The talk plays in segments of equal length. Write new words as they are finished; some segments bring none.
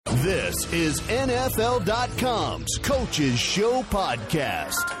This is NFL.com's Coaches Show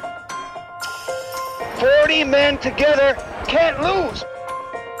podcast. 40 men together can't lose.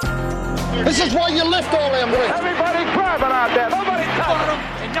 This is why you lift all them weights. Everybody grabbing out there. Nobody touching them.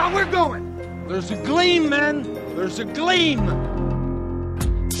 And now we're going. There's a gleam, man. There's a gleam.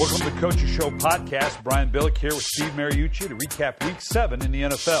 Welcome to the Coaches Show podcast. Brian Billick here with Steve Mariucci to recap Week 7 in the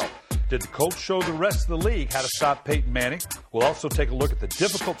NFL. Did the Colts show the rest of the league how to stop Peyton Manning? We'll also take a look at the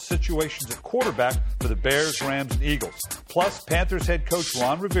difficult situations at quarterback for the Bears, Rams, and Eagles. Plus, Panthers head coach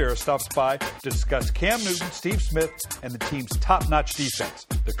Rivera stops by to discuss Cam Newton, Steve Smith, and the team's top-notch defense.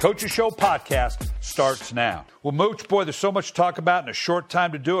 The Coaches Show podcast starts now. Well, Mooch, boy, there's so much to talk about in a short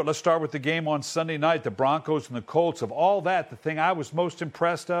time to do it. Let's start with the game on Sunday night, the Broncos and the Colts. Of all that, the thing I was most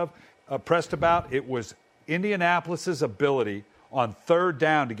impressed about, it was Indianapolis's ability on third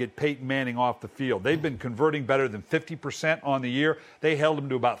down to get Peyton Manning off the field. They've been converting better than 50% on the year. They held him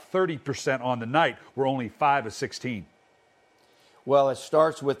to about 30% on the night. We're only 5 of 16. Well, it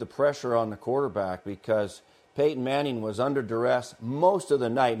starts with the pressure on the quarterback because Peyton Manning was under duress most of the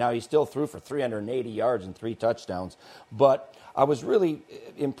night. Now, he still threw for 380 yards and 3 touchdowns. But I was really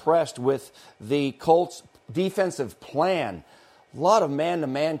impressed with the Colts' defensive plan. A lot of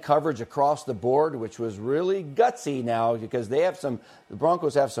man-to-man coverage across the board, which was really gutsy now because the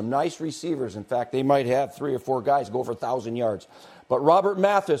Broncos have some nice receivers. In fact, they might have 3 or 4 guys go for 1,000 yards. But Robert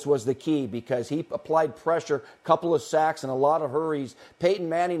Mathis was the key because he applied pressure, a couple of sacks, and a lot of hurries. Peyton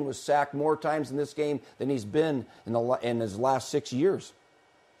Manning was sacked more times in this game than he's been in his last 6 years.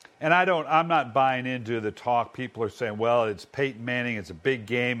 And I'm not buying into the talk. People are saying, well, it's Peyton Manning, it's a big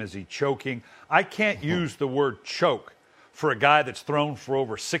game, is he choking? I can't use the word choke for a guy that's thrown for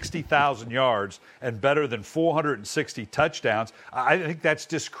over 60,000 yards and better than 460 touchdowns. I think that's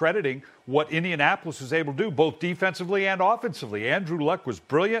discrediting what Indianapolis was able to do, both defensively and offensively. Andrew Luck was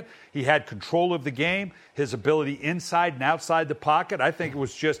brilliant. He had control of the game, his ability inside and outside the pocket. I think it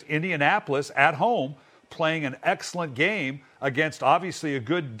was just Indianapolis at home playing an excellent game against obviously a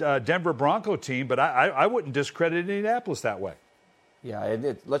good Denver Bronco team, but I wouldn't discredit Indianapolis that way. Yeah,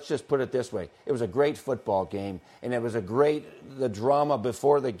 let's just put it this way. It was a great football game, and it was the drama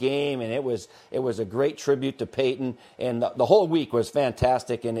before the game, and it was a great tribute to Peyton, and the whole week was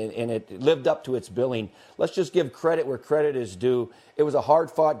fantastic, and it lived up to its billing. Let's just give credit where credit is due. It was a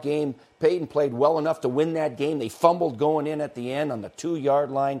hard-fought game. Peyton played well enough to win that game. They fumbled going in at the end on the 2-yard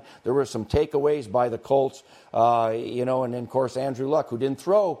line. There were some takeaways by the Colts, and then, of course, Andrew Luck, who didn't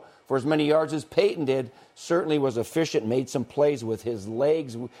throw for as many yards as Peyton did, certainly was efficient, made some plays with his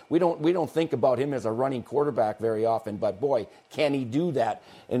legs. We don't think about him as a running quarterback very often, but boy, can he do that.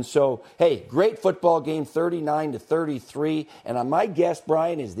 And so, hey, great football game, 39-33. And my guess,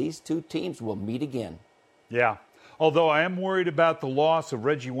 Brian, is these two teams will meet again. Yeah. Although I am worried about the loss of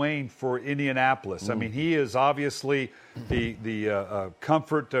Reggie Wayne for Indianapolis. I mean, he is obviously the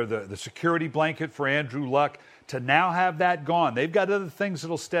comfort or the security blanket for Andrew Luck. To now have that gone, they've got other things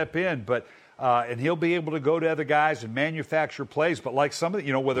that'll step in, but and he'll be able to go to other guys and manufacture plays. But like some of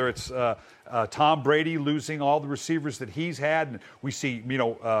the, whether it's Tom Brady losing all the receivers that he's had, and we see,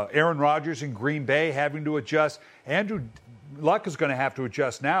 Aaron Rodgers in Green Bay having to adjust. Andrew Luck is going to have to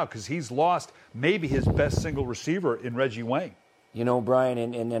adjust now because he's lost maybe his best single receiver in Reggie Wayne. Brian,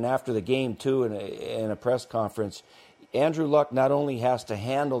 and then after the game, too, in a press conference, Andrew Luck not only has to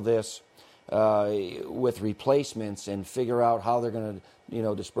handle this with replacements and figure out how they're going to,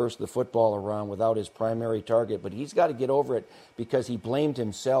 disperse the football around without his primary target, but he's got to get over it because he blamed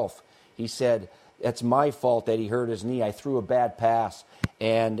himself. He said, "It's my fault that he hurt his knee. I threw a bad pass."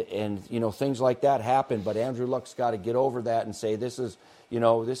 And things like that happen, but Andrew Luck's got to get over that and say, this is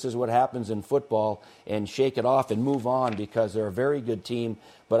what happens in football, and shake it off and move on because they're a very good team.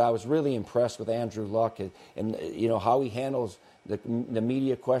 But I was really impressed with Andrew Luck and how he handles the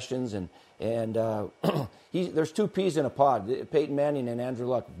media questions and there's 2 peas in a pod. Peyton Manning and Andrew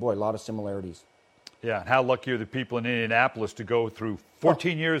Luck, boy, a lot of similarities. Yeah, and how lucky are the people in Indianapolis to go through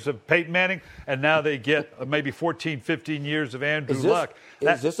 14 years of Peyton Manning, and now they get maybe 14, 15 years of Andrew Luck.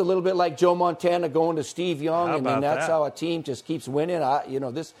 Is this a little bit like Joe Montana going to Steve Young, and that's that? How a team just keeps winning?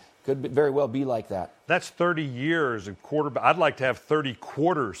 This could very well be like that. That's 30 years of quarterback. I'd like to have 30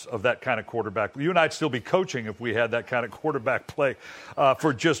 quarters of that kind of quarterback. You and I'd still be coaching if we had that kind of quarterback play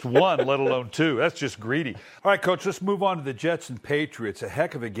for just one, let alone 2. That's just greedy. All right, Coach, let's move on to the Jets and Patriots. A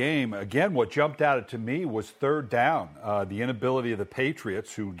heck of a game. Again, what jumped out to me was third down. The inability of the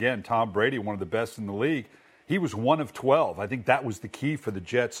Patriots, who, again, Tom Brady, one of the best in the league, he was 1 of 12. I think that was the key for the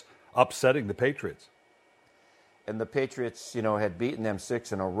Jets upsetting the Patriots. And the Patriots, had beaten them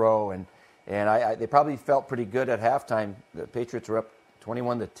 6 in a row, and they probably felt pretty good at halftime. The Patriots were up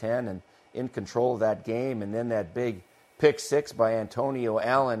 21-10, and in control of that game. And then that big pick six by Antonio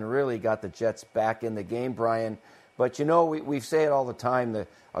Allen really got the Jets back in the game, Brian. But, we say it all the time, that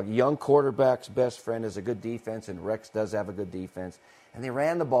a young quarterback's best friend is a good defense, and Rex does have a good defense. And they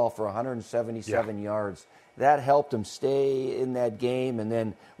ran the ball for 177 yards. That helped them stay in that game and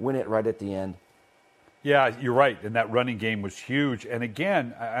then win it right at the end. Yeah, you're right, and that running game was huge. And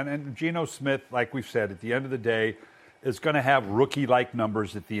again, and Geno Smith, like we've said, at the end of the day, is going to have rookie-like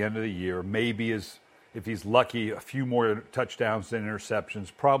numbers at the end of the year. Maybe, if he's lucky, a few more touchdowns than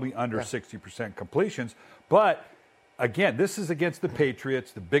interceptions, probably under 60% completions. But again, this is against the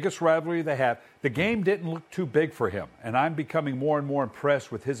Patriots, the biggest rivalry they have. The game didn't look too big for him, and I'm becoming more and more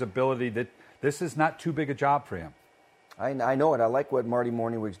impressed with his ability that this is not too big a job for him. I know it. I like what Marty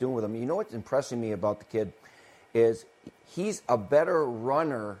Morningwig's doing with him. You know what's impressing me about the kid is he's a better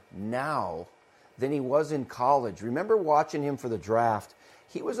runner now than he was in college. Remember watching him for the draft?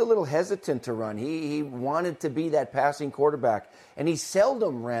 He was a little hesitant to run. He wanted to be that passing quarterback, and he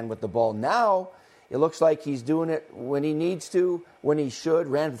seldom ran with the ball. Now it looks like he's doing it when he needs to, when he should.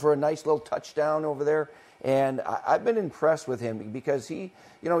 Ran for a nice little touchdown over there. And I've been impressed with him because he's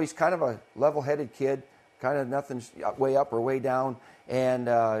kind of a level-headed kid. Kind of nothing's way up or way down, and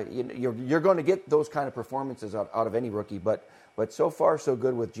you're going to get those kind of performances out of any rookie. But so far, so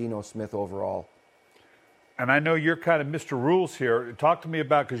good with Geno Smith overall. And I know you're kind of Mr. Rules here. Talk to me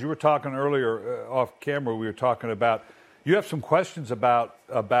about, because you were talking earlier off camera, we were talking about, you have some questions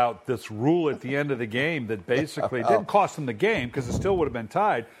about this rule at the end of the game that basically didn't cost them the game because it still would have been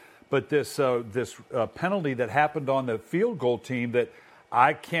tied, but this penalty that happened on the field goal team that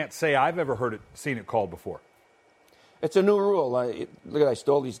I can't say I've ever seen it called before. It's a new rule. Look, I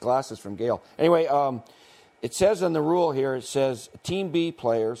stole these glasses from Gail. Anyway, it says on the rule here, it says Team B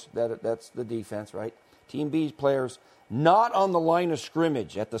players, that's the defense, right? Team B players not on the line of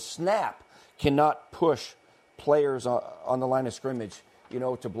scrimmage at the snap cannot push players on the line of scrimmage,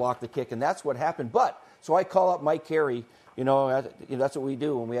 to block the kick. And that's what happened. So I call up Mike Carey. That's what we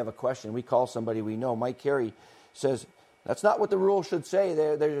do when we have a question. We call somebody we know. Mike Carey says, that's not what the rule should say.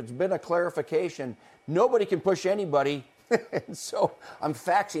 There's been a clarification. Nobody can push anybody. And so I'm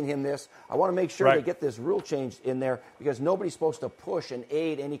faxing him this. I want to make sure they get this rule changed in there because nobody's supposed to push and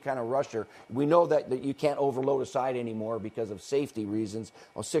aid any kind of rusher. We know that you can't overload a side anymore because of safety reasons.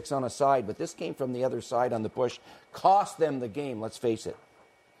 6 on a side, but this came from the other side on the push. Cost them the game, let's face it.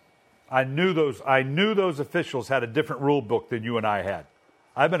 I knew those officials had a different rule book than you and I had.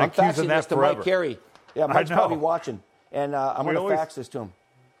 I've been accusing that forever. To Mike Carey. Yeah, Mike's probably watching. And I'm going to fax this to him.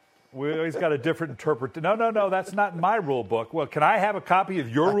 We always got a different interpretation. No, that's not my rule book. Well, can I have a copy of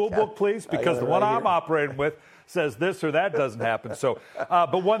your rule book, please? Because the one I'm operating with says this or that doesn't happen. So,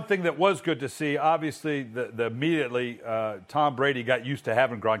 but one thing that was good to see, obviously, the immediately Tom Brady got used to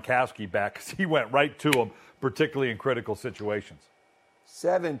having Gronkowski back because he went right to him, particularly in critical situations.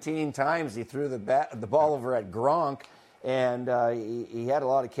 17 times he threw the ball over at Gronk. And he had a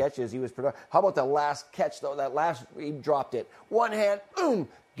lot of catches. He was productive. How about the last catch, though? He dropped it. One hand, boom.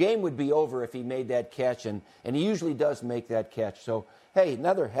 Game would be over if he made that catch, and he usually does make that catch. So, hey,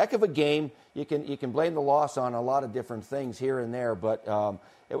 another heck of a game. You can blame the loss on a lot of different things here and there, but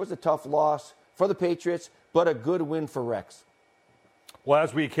it was a tough loss for the Patriots, but a good win for Rex. Well,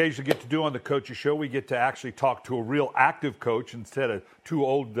 as we occasionally get to do on the Coaches Show, we get to actually talk to a real active coach instead of two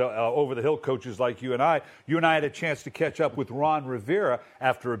old over-the-hill coaches like you and I. You and I had a chance to catch up with Ron Rivera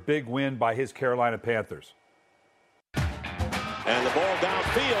after a big win by his Carolina Panthers. And the ball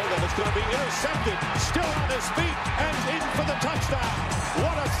downfield, and it's going to be intercepted. Still on his feet, and in for the touchdown.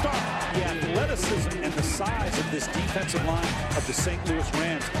 What a start. The athleticism and the size of this defensive line of the St. Louis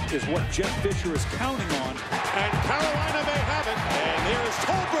Rams is what Jeff Fisher is counting on. And Carolina may have it. And here's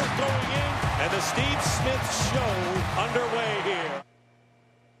Tolbert going in, and the Steve Smith show underway here.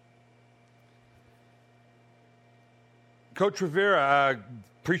 Coach Rivera,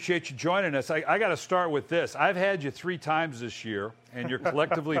 appreciate you joining us. I got to start with this. I've had you 3 times this year, and you're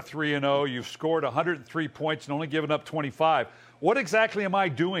collectively 3-0. You've scored 103 points and only given up 25. What exactly am I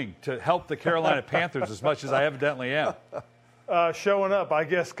doing to help the Carolina Panthers as much as I evidently am? Showing up, I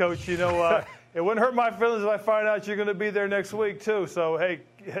guess, Coach. It wouldn't hurt my feelings if I find out you're going to be there next week, too. So, hey,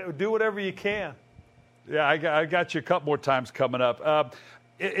 do whatever you can. Yeah, I got you a couple more times coming up.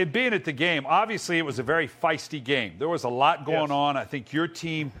 It being at the game, obviously it was a very feisty game. There was a lot going on. I think your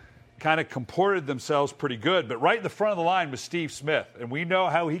team kind of comported themselves pretty good. But right in the front of the line was Steve Smith, and we know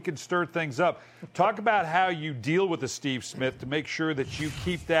how he can stir things up. Talk about how you deal with a Steve Smith to make sure that you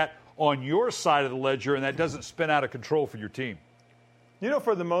keep that on your side of the ledger and that doesn't spin out of control for your team.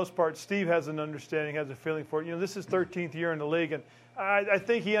 For the most part, Steve has an understanding, has a feeling for it. This is 13th year in the league, and I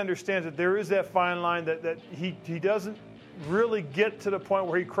think he understands that there is that fine line that he doesn't really get to the point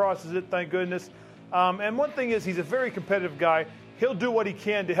where he crosses it, thank goodness. And one thing is, he's a very competitive guy. He'll do what he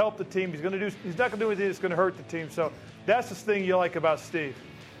can to help the team. He's not going to do anything that's going to hurt the team. So that's the thing you like about Steve.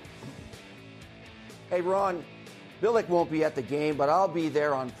 Hey, Ron, Billick won't be at the game, but I'll be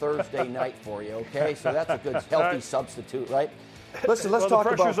there on Thursday night for you, okay? So that's a good, healthy substitute, right? Listen, let's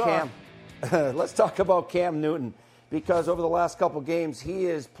talk about Cam. Let's talk about Cam Newton, because over the last couple games, he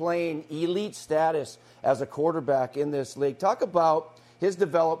is playing elite status as a quarterback in this league. Talk about his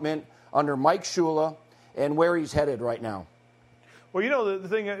development under Mike Shula and where he's headed right now. Well, the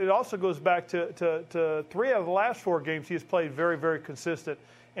thing, it also goes back to 3 out of the last 4 games he has played very, very consistent.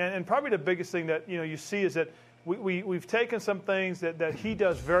 And probably the biggest thing that, you see is that we've taken some things that he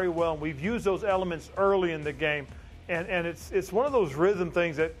does very well, and we've used those elements early in the game. And it's one of those rhythm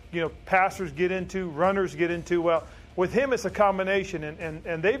things that, passers get into, runners get into. Well, with him, it's a combination,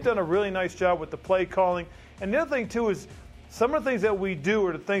 and they've done a really nice job with the play calling. And the other thing, too, is some of the things that we do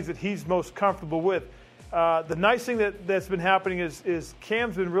are the things that he's most comfortable with. The nice thing that's been happening is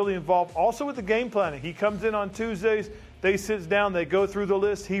Cam's been really involved also with the game planning. He comes in on Tuesdays, they sit down, they go through the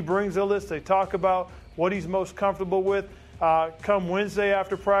list, he brings a list, they talk about what he's most comfortable with. Come Wednesday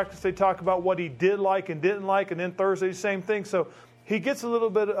after practice, they talk about what he did like and didn't like, and then Thursday, the same thing. So he gets a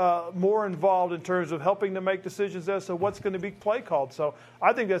little bit more involved in terms of helping to make decisions as to what's going to be play called. So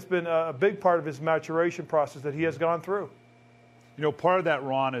I think that's been a big part of his maturation process that he has gone through. Part of that,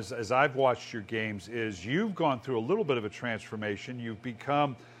 Ron, as I've watched your games, is you've gone through a little bit of a transformation. You've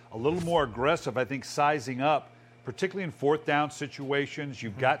become a little more aggressive, I think, sizing up, particularly in 4th down situations.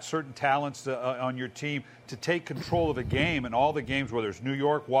 You've got certain talents on your team to take control of a game. And all the games, whether it's New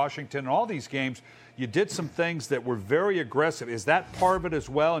York, Washington, and all these games, you did some things that were very aggressive. Is that part of it as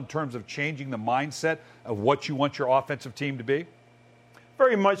well in terms of changing the mindset of what you want your offensive team to be?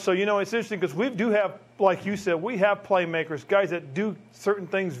 Very much so. It's interesting because we do have, like you said, we have playmakers, guys that do certain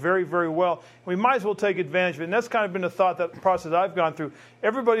things very, very well. We might as well take advantage of it. And that's kind of been the process I've gone through.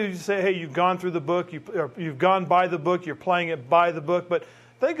 Everybody would say, hey, you've gone through the book, you've gone by the book, you're playing it by the book. But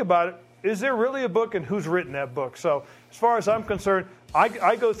think about it. Is there really a book, and who's written that book? So as far as I'm concerned,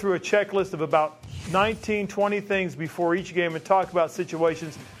 I go through a checklist of about 19, 20 things before each game and talk about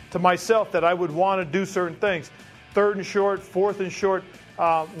situations to myself that I would want to do certain things. 3rd and short, 4th and short.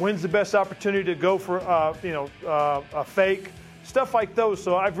 When's the best opportunity to go for a fake, stuff like those.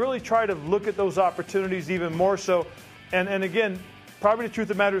 So I've really tried to look at those opportunities even more so. And again, probably the truth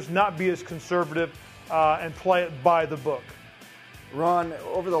of the matter is not be as conservative and play it by the book. Ron,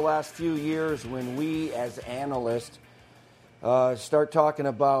 over the last few years, when we as analysts start talking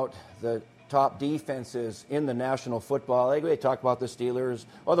about the top defenses in the National Football League, they talk about the Steelers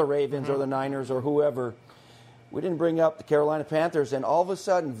or the Ravens or the Niners or whoever. We didn't bring up the Carolina Panthers, and all of a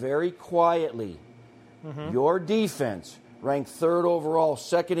sudden, very quietly, your defense, ranked 3rd overall,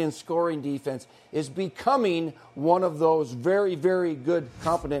 2nd in scoring defense, is becoming one of those very, very good,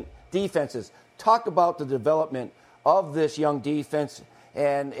 competent defenses. Talk about the development of this young defense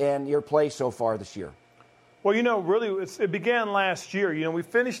and your play so far this year. Well, really, it began last year. We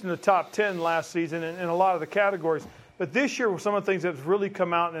finished in the top 10 last season in a lot of the categories. But this year, some of the things that have really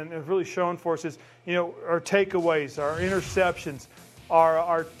come out and have really shown for us is, our takeaways, our interceptions,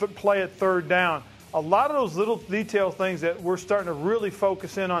 our play at 3rd down. A lot of those little detail things that we're starting to really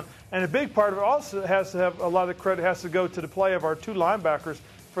focus in on. And a big part of it also has to have a lot of credit has to go to the play of our 2 linebackers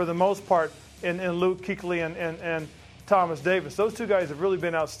for the most part in Luke Kuechly and Thomas Davis. Those 2 guys have really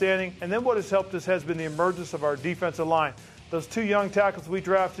been outstanding. And then what has helped us has been the emergence of our defensive line. Those 2 young tackles we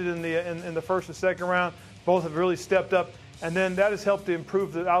drafted in the 1st and 2nd round, both have really stepped up, and then that has helped to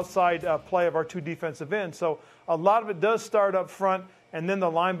improve the outside play of our 2 defensive ends. So a lot of it does start up front, and then the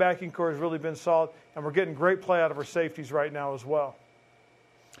linebacking core has really been solid, and we're getting great play out of our safeties right now as well.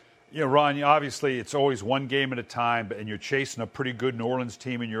 Ron, obviously it's always one game at a time, and you're chasing a pretty good New Orleans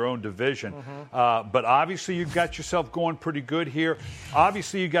team in your own division. But obviously you've got yourself going pretty good here.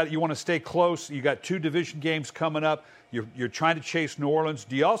 Obviously you want to stay close. You got 2 division games coming up. You're trying to chase New Orleans.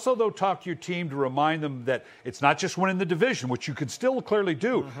 Do you also, though, talk to your team to remind them that it's not just winning the division, which you could still clearly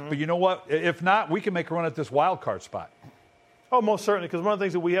do, but you know what? If not, we can make a run at this wild card spot. Oh, most certainly, because one of the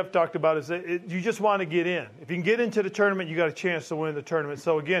things that we have talked about is that you just want to get in. If you can get into the tournament, you got a chance to win the tournament.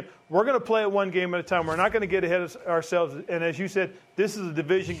 So, again, we're going to play it one game at a time. We're not going to get ahead of ourselves. And as you said, this is a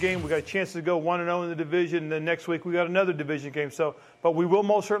division game. We got a chance to go 1-0 in the division, and then next week we got another division game. So, but we will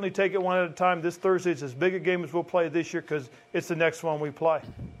most certainly take it one at a time. This Thursday is as big a game as we'll play this year because it's the next one we play.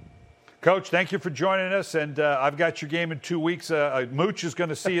 Coach, thank you for joining us, and I've got your game in 2 weeks. Mooch is going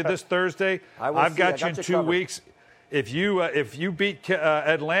to see you this Thursday. I've got you in 2 weeks. If you beat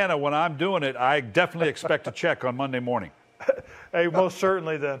Atlanta when I'm doing it, I definitely expect a check on Monday morning. Hey, most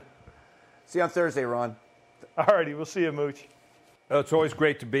certainly then. See you on Thursday, Ron. All righty, we'll see you, Mooch. It's always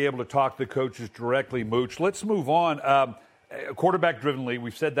great to be able to talk to the coaches directly, Mooch. Let's move on. Quarterback-driven league,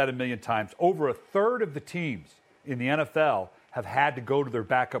 we've said that a million times. Over a third of the teams in the NFL have had to go to their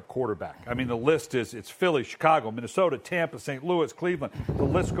backup quarterback. I mean, the list it's Philly, Chicago, Minnesota, Tampa, St. Louis, Cleveland. The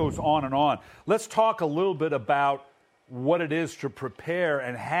list goes on and on. Let's talk a little bit about what it is to prepare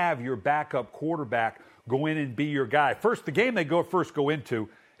and have your backup quarterback go in and be your guy. First, the game they go into,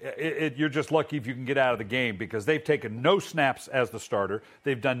 you're just lucky if you can get out of the game because they've taken no snaps as the starter.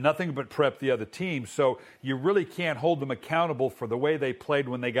 They've done nothing but prep the other team, so you really can't hold them accountable for the way they played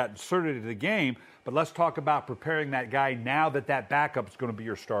when they got inserted into the game. But let's talk about preparing that guy now that backup is going to be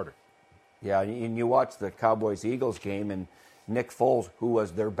your starter. Yeah, and you watch the Cowboys-Eagles game, and Nick Foles, who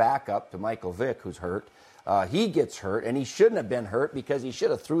was their backup to Michael Vick, who's hurt, he gets hurt, and he shouldn't have been hurt because he should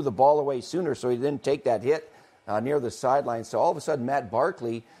have threw the ball away sooner so he didn't take that hit near the sideline. So all of a sudden, Matt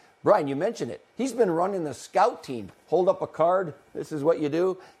Barkley, Brian, you mentioned it. He's been running the scout team. Hold up a card. This is what you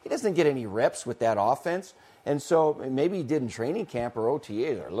do. He doesn't get any reps with that offense. And so maybe he did in training camp or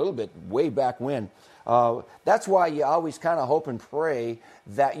OTAs or a little bit way back when. That's why you always kind of hope and pray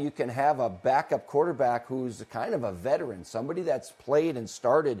that you can have a backup quarterback who's kind of a veteran, somebody that's played and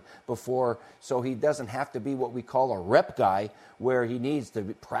started before, so he doesn't have to be what we call a rep guy where he needs to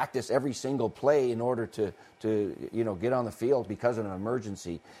practice every single play in order to get on the field because of an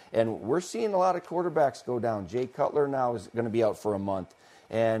emergency. And we're seeing a lot of quarterbacks go down. Jay Cutler now is going to be out for a month.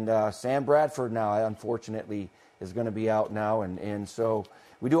 And Sam Bradford now, unfortunately, is going to be out now. And so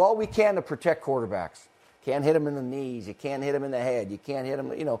we do all we can to protect quarterbacks. Can't hit them in the knees. You can't hit them in the head. You can't hit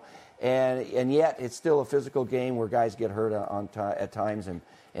them, And yet it's still a physical game where guys get hurt at times.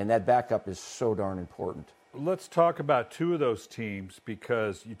 And that backup is so darn important. Let's talk about two of those teams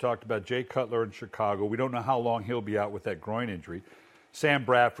because you talked about Jay Cutler in Chicago. We don't know how long he'll be out with that groin injury. Sam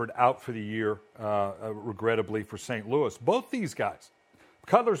Bradford out for the year, regrettably, for St. Louis. Both these guys.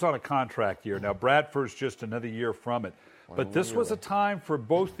 Cutler's on a contract year. Now, Bradford's just another year from it. But this was a time for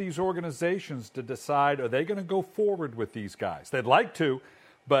both these organizations to decide, are they going to go forward with these guys? They'd like to,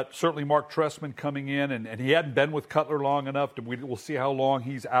 but certainly Mark Trestman coming in, and he hadn't been with Cutler long enough. We'll see how long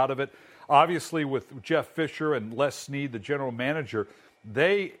he's out of it. Obviously, with Jeff Fisher and Les Snead, the general manager,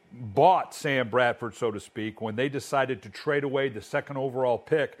 they bought Sam Bradford, so to speak, when they decided to trade away the second overall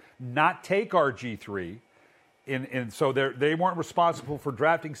pick, not take RG3. And so they weren't responsible for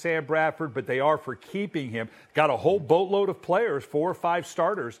drafting Sam Bradford, but they are for keeping him. Got a whole boatload of players, 4 or 5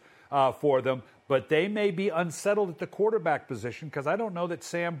 starters for them, but they may be unsettled at the quarterback position because I don't know that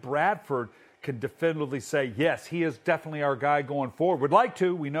Sam Bradford can definitively say, yes, he is definitely our guy going forward. Would like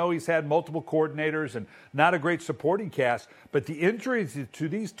to. We know he's had multiple coordinators and not a great supporting cast, but the injuries to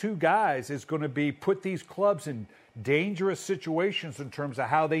these two guys is going to put these clubs in dangerous situations in terms of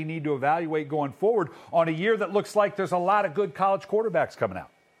how they need to evaluate going forward on a year that looks like there's a lot of good college quarterbacks coming out.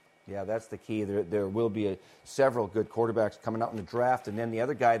 Yeah, that's the key. There will be several good quarterbacks coming out in the draft. And then the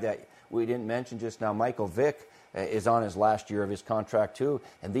other guy that we didn't mention just now, Michael Vick, is on his last year of his contract too.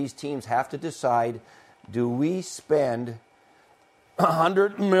 And these teams have to decide, do we spend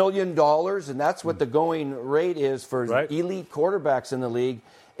 $100 million? And that's what the going rate is for elite quarterbacks in the league.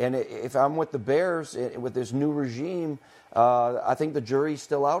 And if I'm with the Bears, with this new regime, I think the jury's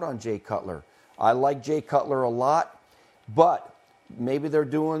still out on Jay Cutler. I like Jay Cutler a lot, but maybe they're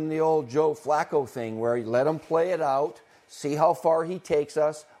doing the old Joe Flacco thing where you let him play it out, see how far he takes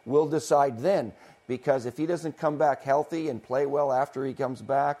us, we'll decide then. Because if he doesn't come back healthy and play well after he comes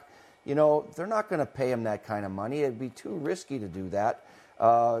back, they're not going to pay him that kind of money. It'd be too risky to do that.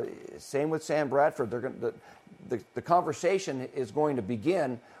 Same with Sam Bradford. The conversation is going to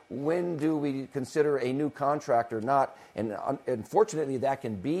begin. When do we consider a new contract or not? And unfortunately, that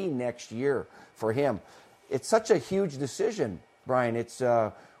can be next year for him. It's such a huge decision, Brian. It's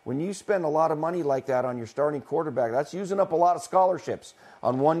when you spend a lot of money like that on your starting quarterback, that's using up a lot of scholarships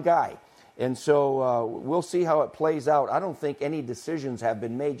on one guy. And so we'll see how it plays out. I don't think any decisions have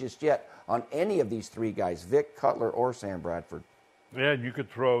been made just yet on any of these three guys, Vic, Cutler, or Sam Bradford. Yeah, and you could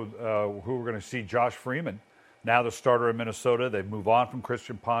throw who we're going to see, Josh Freeman, now the starter in Minnesota. They move on from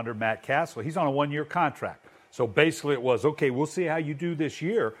Christian Ponder, Matt Castle. He's on a 1-year contract. So basically it was, okay, we'll see how you do this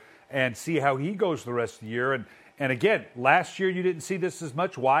year and see how he goes the rest of the year. And again, last year you didn't see this as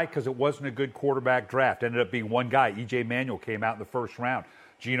much. Why? Because it wasn't a good quarterback draft. Ended up being one guy. E.J. Manuel came out in the first round.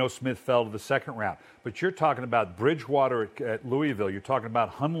 Geno Smith fell to the second round. But you're talking about Bridgewater at Louisville. You're talking about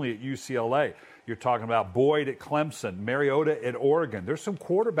Hundley at UCLA. You're talking about Boyd at Clemson, Mariota at Oregon. There's some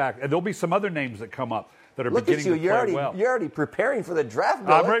quarterback, and there'll be some other names that come up that are beginning to play well. You're already preparing for the draft,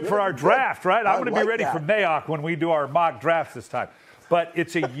 Bill. I'm ready for our draft, right? I'm going to be ready for Mayock when we do our mock drafts this time. But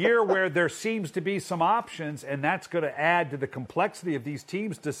it's a year where there seems to be some options, and that's going to add to the complexity of these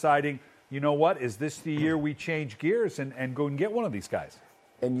teams deciding, you know what, is this the year we change gears and go and get one of these guys?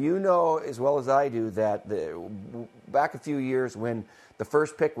 And you know as well as I do that back a few years when the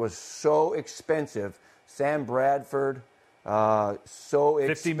first pick was so expensive, Sam Bradford, so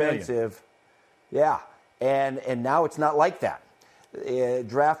expensive. Yeah, and now it's not like that.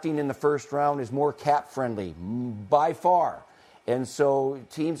 Drafting in the first round is more cap-friendly by far. And so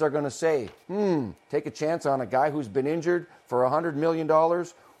teams are going to say, take a chance on a guy who's been injured for $100 million,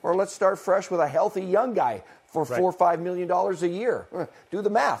 or let's start fresh with a healthy young guy for $4 or $5 million a year. Do the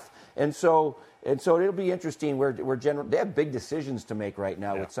math. And so it'll be interesting. They have big decisions to make right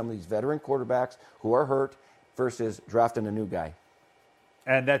now with some of these veteran quarterbacks who are hurt versus drafting a new guy.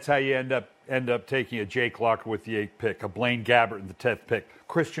 And that's how you end up taking a Jake Locker with the 8th pick, a Blaine Gabbert in the 10th pick,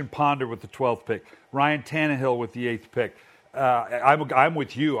 Christian Ponder with the 12th pick, Ryan Tannehill with the 8th pick. I'm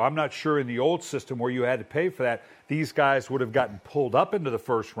with you. I'm not sure in the old system where you had to pay for that, these guys would have gotten pulled up into the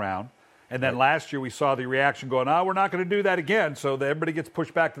first round. And then last year we saw the reaction going, we're not going to do that again. So everybody gets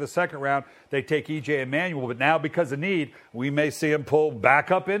pushed back to the second round. They take E.J. Emanuel. But now because of need, we may see him pull back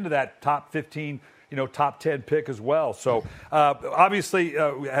up into that top 15, top 10 pick as well. So obviously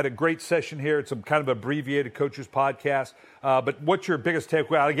we had a great session here. It's a kind of abbreviated coaches podcast. But what's your biggest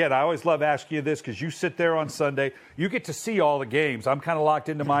takeaway? Again, I always love asking you this because you sit there on Sunday. You get to see all the games. I'm kind of locked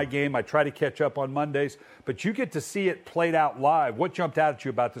into my game. I try to catch up on Mondays. But you get to see it played out live. What jumped out at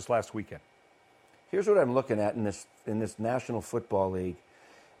you about this last weekend? Here's what I'm looking at in this National Football League.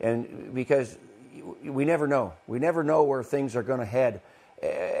 And because we never know. We never know where things are going to head.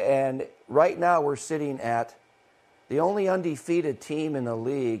 And right now we're sitting at the only undefeated team in the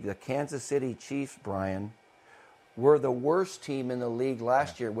league, the Kansas City Chiefs, Brian, were the worst team in the league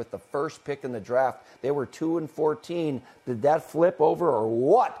last year with the first pick in the draft. They were 2-14. Did that flip over or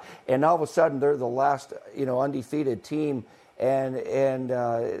what? And all of a sudden they're the last, undefeated team. And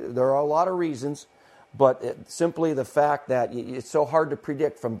there are a lot of reasons, but simply the fact that it's so hard to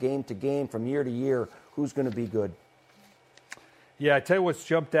predict from game to game, from year to year, who's going to be good. Yeah, I tell you what's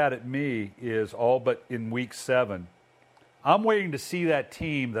jumped out at me is all but in week 7, I'm waiting to see that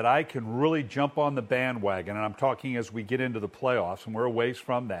team that I can really jump on the bandwagon, and I'm talking as we get into the playoffs, and we're a ways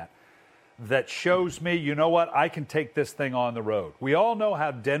from that shows me, you know what, I can take this thing on the road. We all know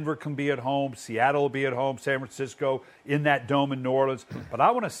how Denver can be at home, Seattle will be at home, San Francisco in that dome in New Orleans. But I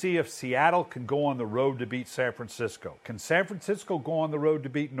want to see if Seattle can go on the road to beat San Francisco. Can San Francisco go on the road to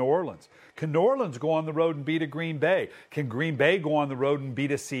beat New Orleans? Can New Orleans go on the road and beat a Green Bay? Can Green Bay go on the road and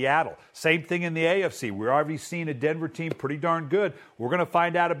beat a Seattle? Same thing in the AFC. We're already seeing a Denver team pretty darn good. We're going to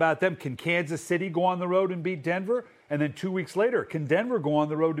find out about them. Can Kansas City go on the road and beat Denver? And then 2 weeks later, can Denver go on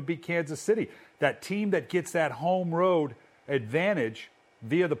the road to beat Kansas City? That team that gets that home road advantage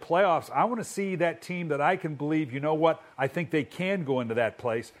via the playoffs, I want to see that team that I can believe, you know what, I think they can go into that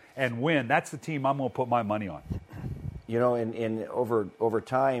place and win. That's the team I'm going to put my money on. In over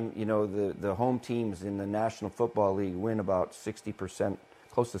time, the home teams in the National Football League win about 60%,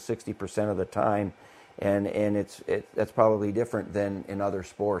 close to 60% of the time. And that's probably different than in other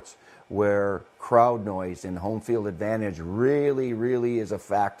sports where crowd noise and home field advantage really, really is a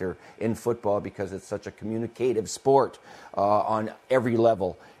factor in football because it's such a communicative sport on every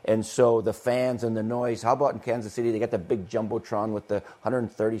level. And so the fans and the noise, how about in Kansas City? They got the big Jumbotron with the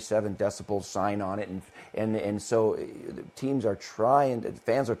 137 decibel sign on it. And so fans are trying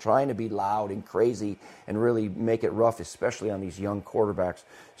to be loud and crazy and really make it rough, especially on these young quarterbacks.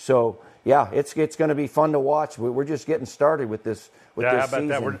 So, yeah, it's going to be fun to watch. We're just getting started with this season. How about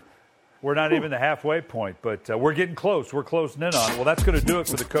that? We're not even the halfway point, but we're getting close. We're closing in on it. Well, that's going to do it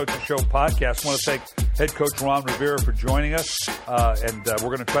for the Coach's Show podcast. I want to thank head coach Ron Rivera for joining us, and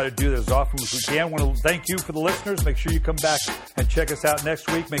we're going to try to do that as often as we can. I want to thank you for the listeners. Make sure you come back and check us out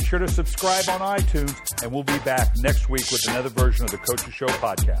next week. Make sure to subscribe on iTunes, and we'll be back next week with another version of the Coach's Show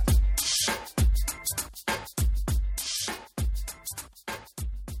podcast.